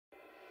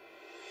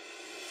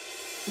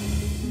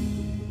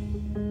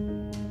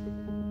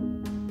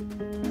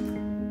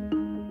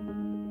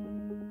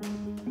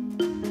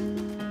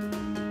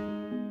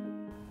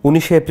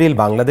19 April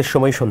Bangladesh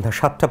সময় সন্ধ্যা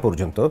 7টা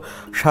পর্যন্ত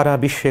সারা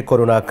বিশ্বে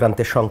করোনা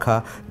আক্রান্তের সংখ্যা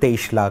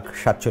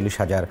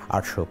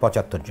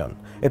 23,47,875 জন।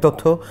 এ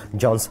তথ্য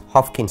জনস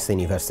হপকিন্স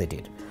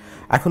ইউনিভার্সিটির।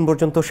 এখন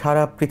পর্যন্ত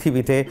সারা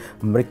পৃথিবীতে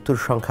মৃত্যুর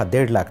সংখ্যা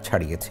 1.5 লাখ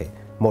ছাড়িয়েছে।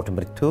 মোট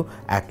মৃত্যু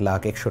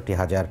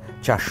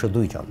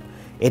 1,61,402 জন।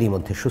 এরই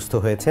মধ্যে সুস্থ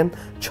হয়েছেন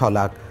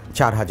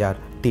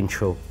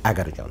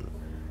 6,04,311 জন।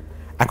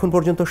 এখন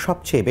পর্যন্ত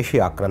সবচেয়ে বেশি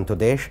আক্রান্ত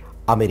দেশ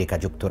আমেরিকা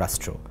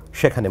যুক্তরাষ্ট্র।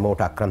 সেখানে মোট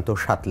আক্রান্ত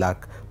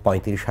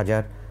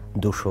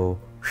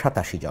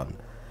 7,35,287 জন।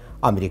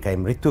 আমেরিকায়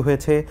মৃত্যু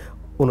হয়েছে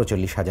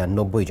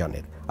 39,090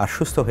 জনের, আর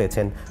সুস্থ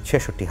হয়েছেন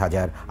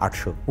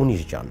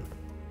 66,819 জন।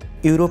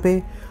 ইউরোপে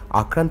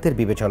আক্রান্তের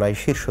বিবেচনায়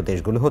শীর্ষ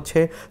দেশগুলো হচ্ছে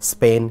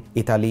স্পেন,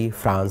 ইতালি,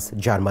 ফ্রান্স,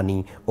 জার্মানি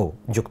ও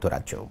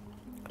যুক্তরাজ্য।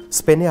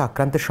 স্পেনে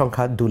আক্রান্তের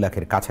সংখ্যা 2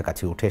 লাখের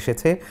কাছাকাছি উঠে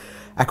এসেছে।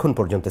 এখন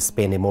পর্যন্ত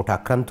স্পেনে মোট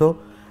আক্রান্ত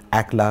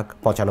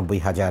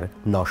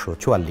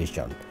 1,95,944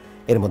 জন।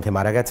 এর মধ্যে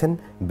মারা গেছেন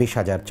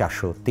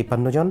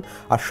 20,453 জন,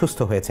 আর সুস্থ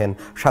হয়েছেন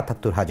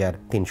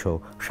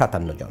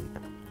 77,357 জন।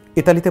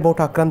 ইতালিতে মোট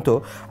আক্রান্ত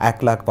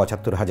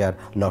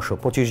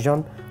 1,75,925 জন,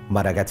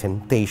 মারা গেছেন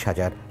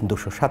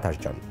 23,227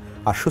 জন,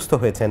 আর সুস্থ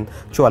হয়েছেন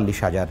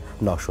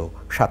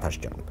 44,927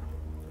 জন।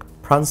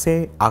 ফ্রান্সে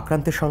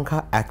আক্রান্তের সংখ্যা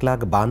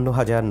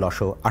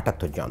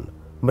 1,52,978 জন,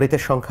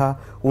 মৃতের সংখ্যা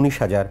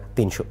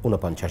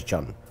 19,349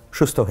 জন,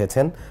 সুস্থ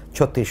হয়েছেন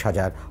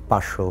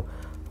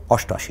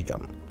 36,588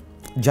 জন।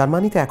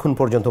 জার্মানিতে এখন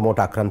পর্যন্ত মোট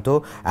আক্রান্ত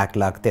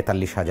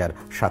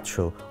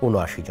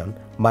 1,43,779 জন,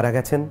 মারা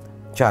গেছেন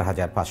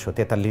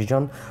 4,543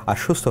 জন, আর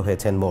সুস্থ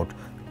হয়েছেন মোট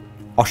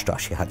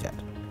 88,000।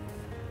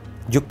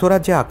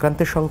 যুক্তরাজ্যে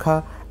আক্রান্তের সংখ্যা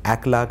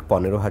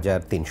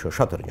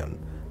 1,15,317 জন।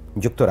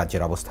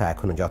 যুক্তরাজ্যের অবস্থা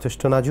এখনও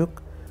যথেষ্ট নাজুক।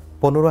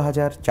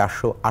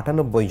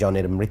 15,498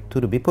 জনের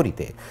মৃত্যুর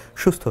বিপরীতে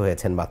সুস্থ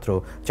হয়েছেন মাত্র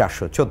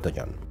 414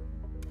 জন।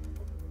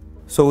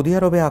 সৌদি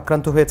আরবে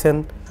আক্রান্ত হয়েছেন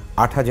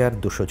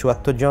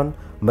 8,274 জন,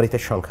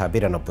 মৃতের সংখ্যা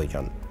 92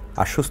 জন,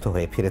 আর সুস্থ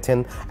হয়ে ফিরেছেন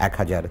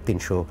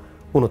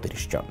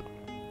 1,329 জন।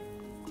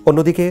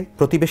 অন্যদিকে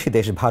প্রতিবেশী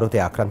দেশ ভারতে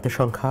আক্রান্তের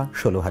সংখ্যা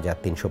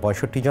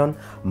 16,365 জন,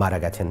 মারা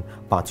গেছেন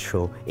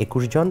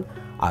 521 জন,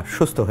 আর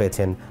সুস্থ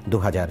হয়েছেন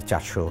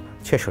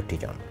 2,466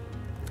 জন।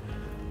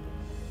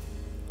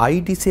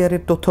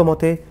 আইডিসিআরের তথ্য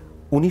মতে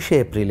 19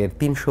 এপ্রিলের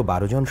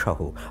 312 জন সহ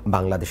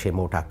বাংলাদেশে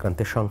মোট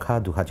আক্রান্তের সংখ্যা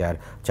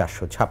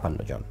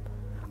 2,456 জন।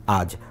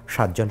 আজ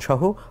 7 জন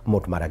সহ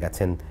মোট মারা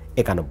গেছেন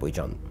 91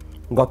 জন।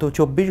 গত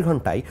 24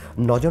 ঘন্টায়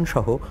 9 জন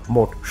সহ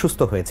মোট সুস্থ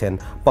হয়েছেন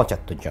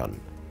 75 জন।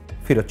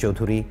 ফিরোজ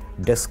চৌধুরী,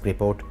 ডেস্ক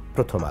রিপোর্ট,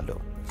 প্রথম আলো।